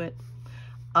 Always do it.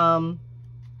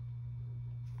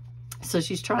 So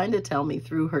she's trying to tell me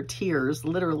through her tears,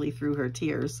 literally through her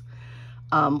tears,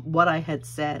 what I had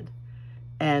said.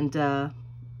 And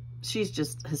she's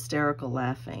just hysterical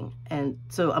laughing. And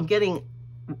so I'm getting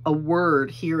a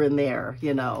word here and there,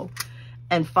 you know.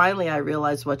 And finally, I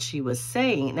realized what she was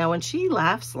saying. Now, when she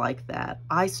laughs like that,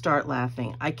 I start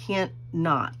laughing. I can't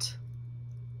not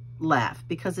laugh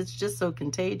because it's just so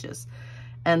contagious.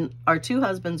 And our two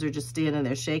husbands are just standing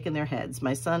there shaking their heads.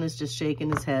 My son is just shaking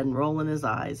his head and rolling his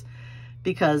eyes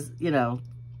because, you know,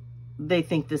 they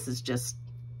think this is just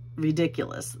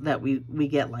ridiculous that we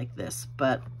get like this.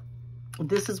 But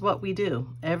this is what we do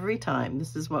every time.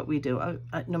 This is what we do.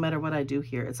 No matter what I do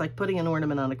here. It's like putting an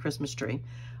ornament on a Christmas tree.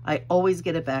 I always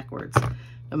get it backwards,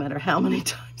 no matter how many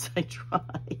times I try.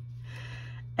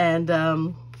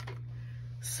 And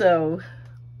so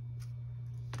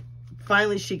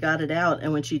finally she got it out.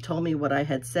 And when she told me what I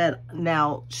had said,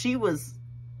 now she was,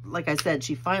 like I said,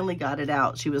 she finally got it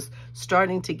out. She was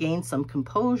starting to gain some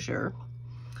composure.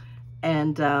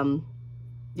 And,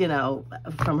 you know,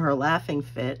 from her laughing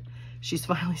fit, she's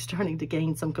finally starting to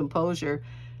gain some composure,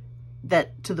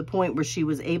 that to the point where she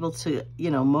was able to,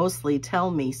 you know, mostly tell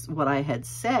me what I had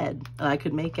said, and I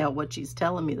could make out what she's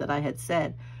telling me that I had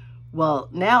said. Well,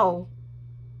 now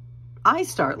I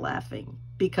start laughing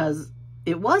because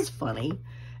it was funny,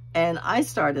 and I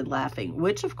started laughing,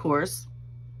 which of course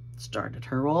started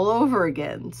her all over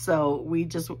again. So we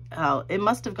just, it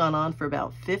must have gone on for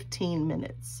about 15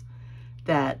 minutes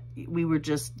that we were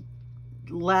just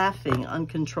laughing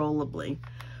uncontrollably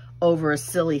over a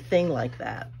silly thing like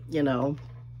that, you know.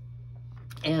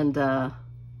 And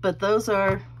but those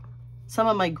are some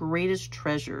of my greatest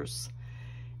treasures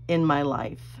in my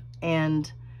life.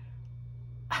 And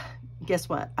guess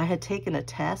what? I had taken a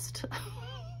test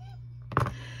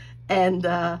and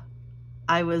the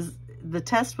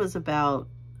test was about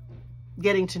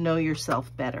getting to know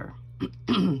yourself better.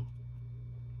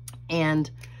 And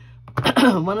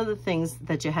one of the things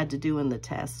that you had to do in the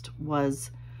test was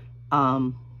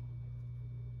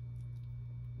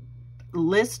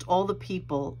list all the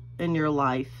people in your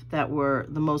life that were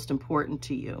the most important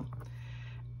to you.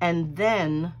 And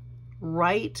then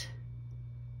write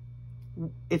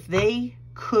if they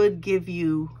could give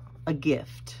you a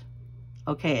gift.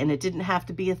 Okay, and it didn't have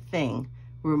to be a thing.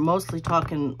 We're mostly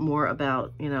talking more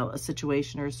about, you know, a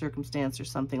situation or a circumstance or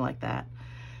something like that.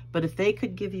 But if they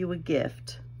could give you a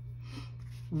gift,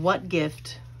 what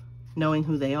gift, knowing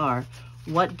who they are,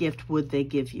 what gift would they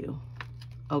give you?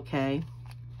 Okay?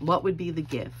 What would be the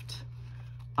gift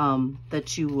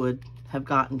that you would have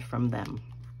gotten from them?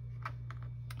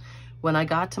 When I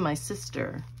got to my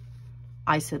sister,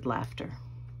 I said laughter,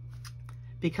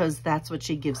 because that's what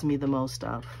she gives me the most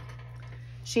of.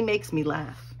 She makes me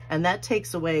laugh, and that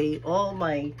takes away all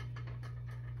my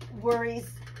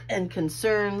worries and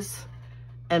concerns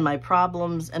and my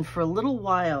problems. And for a little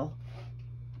while,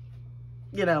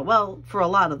 you know, well, for a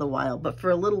lot of the while, but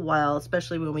for a little while,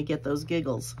 especially when we get those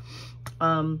giggles,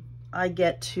 I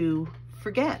get to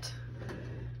forget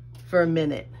for a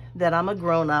minute that I'm a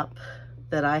grown-up,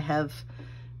 that I have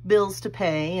bills to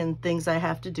pay and things I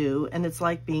have to do, and it's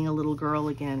like being a little girl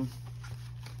again.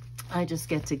 I just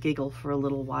get to giggle for a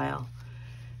little while,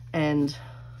 and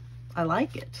I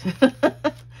like it.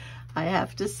 I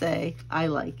have to say, I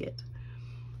like it.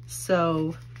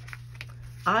 So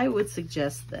I would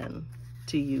suggest then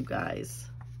to you guys,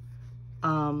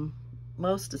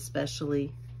 most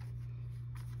especially,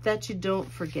 that you don't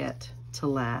forget to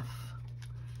laugh.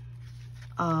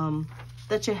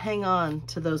 That you hang on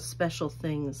to those special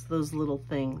things, those little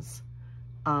things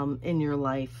in your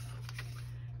life.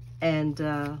 And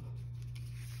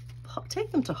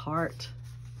take them to heart.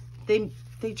 They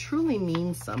truly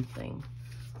mean something.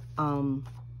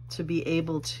 To be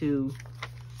able to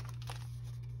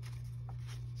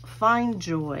find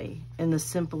joy in the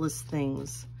simplest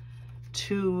things,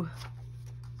 to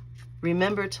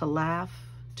remember to laugh,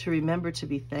 to remember to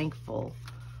be thankful,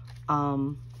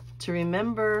 to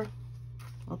remember,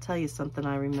 I'll tell you something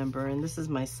I remember, and this is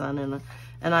my son,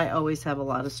 and I always have a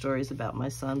lot of stories about my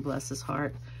son, bless his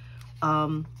heart.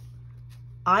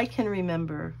 I can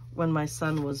remember when my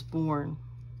son was born.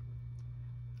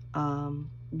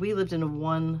 We lived in a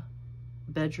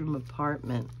one-bedroom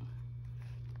apartment,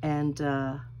 and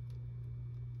there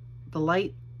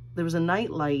was a night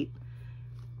light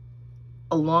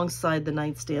alongside the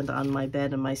nightstand on my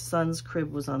bed, and my son's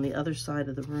crib was on the other side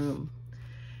of the room.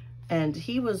 And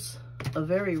he was a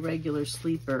very regular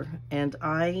sleeper, and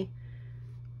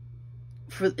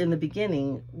in the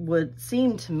beginning, would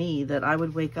seem to me that I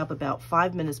would wake up about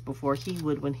 5 minutes before he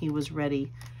would when he was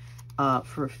ready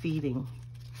for feeding.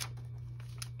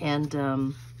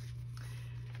 And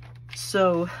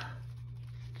so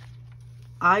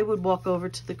I would walk over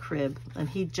to the crib, and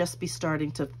he'd just be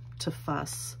starting to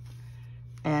fuss.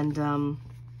 And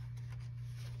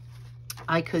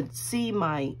I could see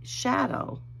my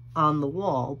shadow on the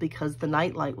wall because the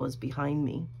nightlight was behind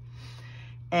me.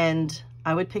 And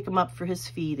I would pick him up for his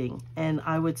feeding, and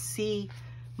I would see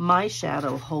my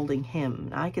shadow holding him.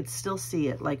 I could still see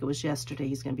it like it was yesterday.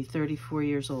 He's going to be 34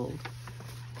 years old.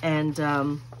 And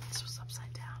this was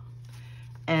upside down.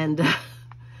 And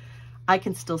I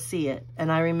can still see it.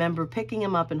 And I remember picking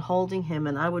him up and holding him,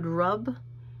 and I would rub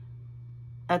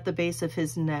at the base of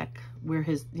his neck where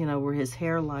his, where his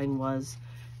hairline was.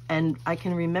 And I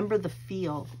can remember the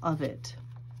feel of it.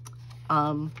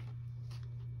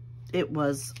 It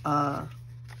was, that's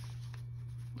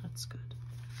good.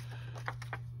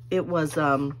 It was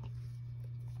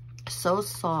so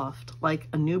soft, like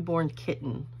a newborn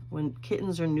kitten. When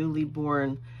kittens are newly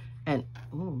born, and,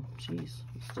 oh, geez,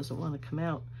 this doesn't want to come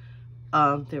out.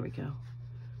 There we go.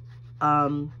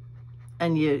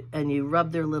 And you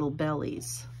rub their little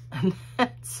bellies. And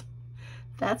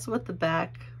that's what the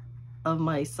back of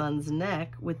my son's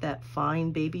neck with that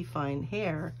fine, baby fine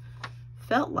hair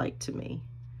felt like to me.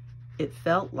 It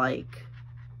felt like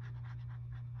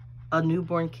a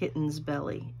newborn kitten's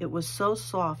belly. It was so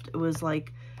soft. It was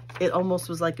like, it almost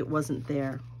was like it wasn't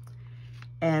there.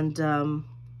 And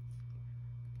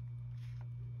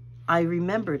I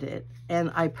remembered it,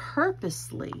 and I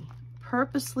purposely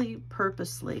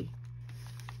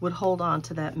would hold on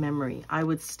to that memory. I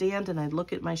would stand and I'd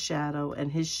look at my shadow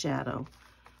and his shadow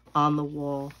on the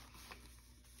wall.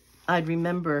 I'd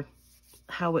remember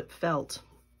how it felt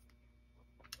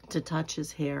to touch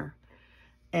his hair.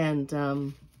 And,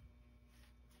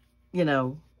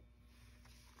 yeah,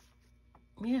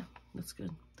 that's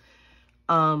good.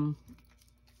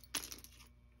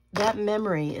 That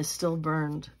memory is still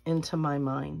burned into my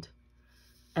mind.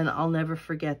 And I'll never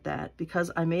forget that,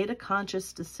 because I made a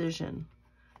conscious decision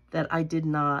that I did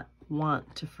not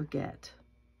want to forget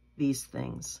these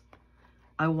things.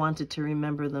 I wanted to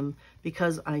remember them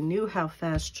because I knew how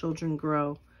fast children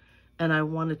grow, and I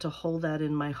wanted to hold that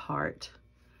in my heart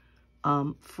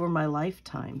for my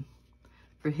lifetime,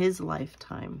 for his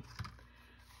lifetime.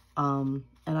 And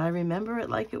I remember it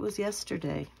like it was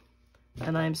yesterday,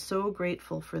 and I'm so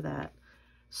grateful for that.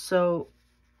 So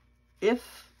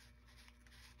if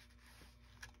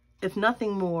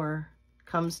nothing more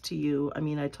comes to you, I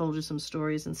mean, I told you some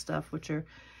stories and stuff, which are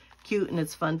cute, and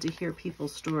it's fun to hear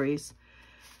people's stories.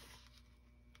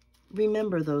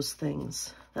 Remember those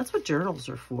things. That's what journals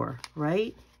are for,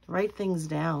 right? Write things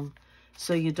down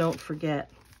so you don't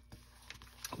forget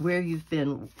where you've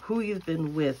been, who you've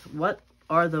been with, what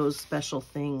are those special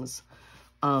things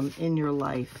in your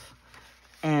life,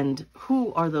 and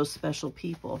who are those special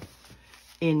people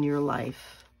in your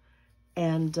life.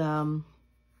 And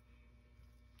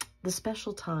the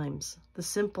special times, the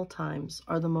simple times,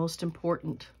 are the most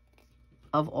important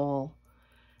of all.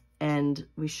 And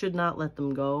we should not let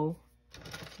them go.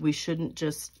 We shouldn't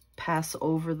just pass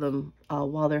over them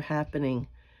while they're happening.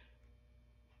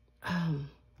 I'm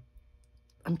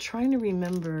trying to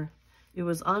remember. It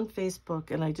was on Facebook,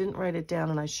 and I didn't write it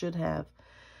down, and I should have.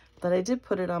 But I did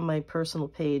put it on my personal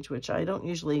page, which I don't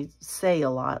usually say a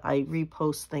lot. I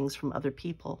repost things from other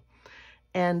people.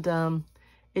 And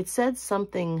it said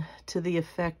something to the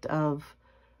effect of,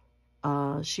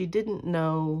 She didn't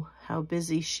know how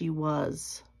busy she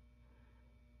was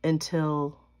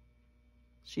until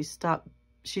she stopped.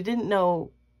 She didn't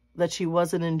know that she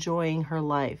wasn't enjoying her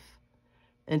life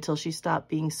until she stopped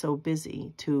being so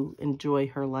busy to enjoy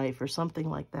her life, or something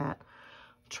like that.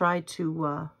 Try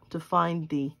to find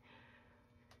the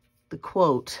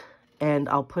quote, and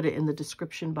I'll put it in the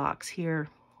description box here,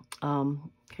 in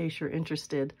case you're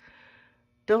interested.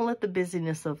 Don't let the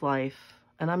busyness of life,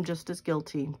 and I'm just as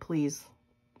guilty, please,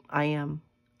 I am,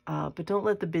 but don't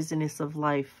let the busyness of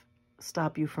life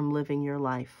stop you from living your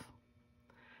life.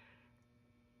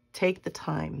 Take the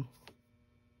time.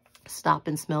 Stop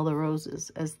and smell the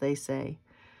roses, as they say.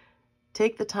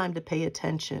 Take the time to pay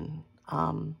attention.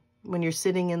 When you're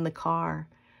sitting in the car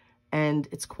and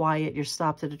it's quiet, you're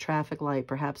stopped at a traffic light,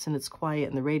 perhaps, and it's quiet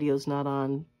and the radio's not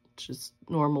on, which is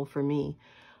normal for me.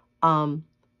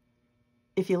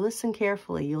 If you listen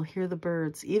carefully, you'll hear the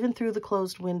birds. Even through the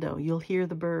closed window, you'll hear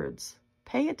the birds.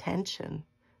 Pay attention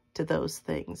to those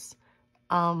things,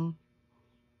 to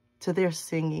their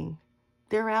singing.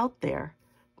 They're out there,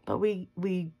 but we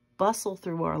bustle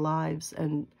through our lives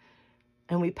and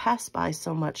we pass by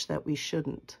so much that we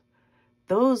shouldn't.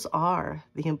 Those are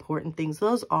the important things.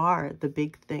 Those are the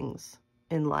big things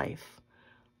in life.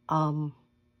 Don't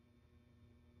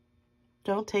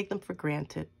take them for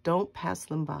granted. Don't pass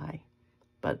them by,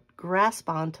 but grasp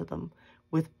onto them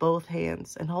with both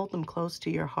hands and hold them close to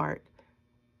your heart.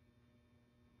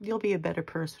 You'll be a better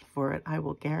person for it, I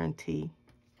will guarantee.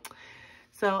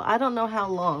 So I don't know how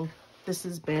long this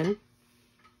has been.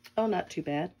 Oh, not too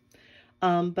bad.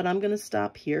 But I'm going to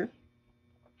stop here.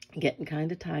 I'm getting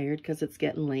kind of tired because it's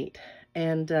getting late.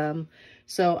 And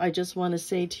so I just want to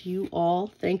say to you all,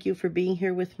 thank you for being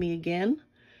here with me again.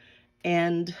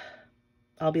 And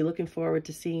I'll be looking forward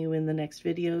to seeing you in the next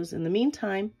videos. In the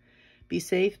meantime, be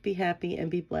safe, be happy, and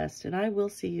be blessed. And I will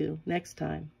see you next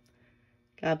time.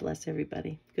 God bless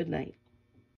everybody. Good night.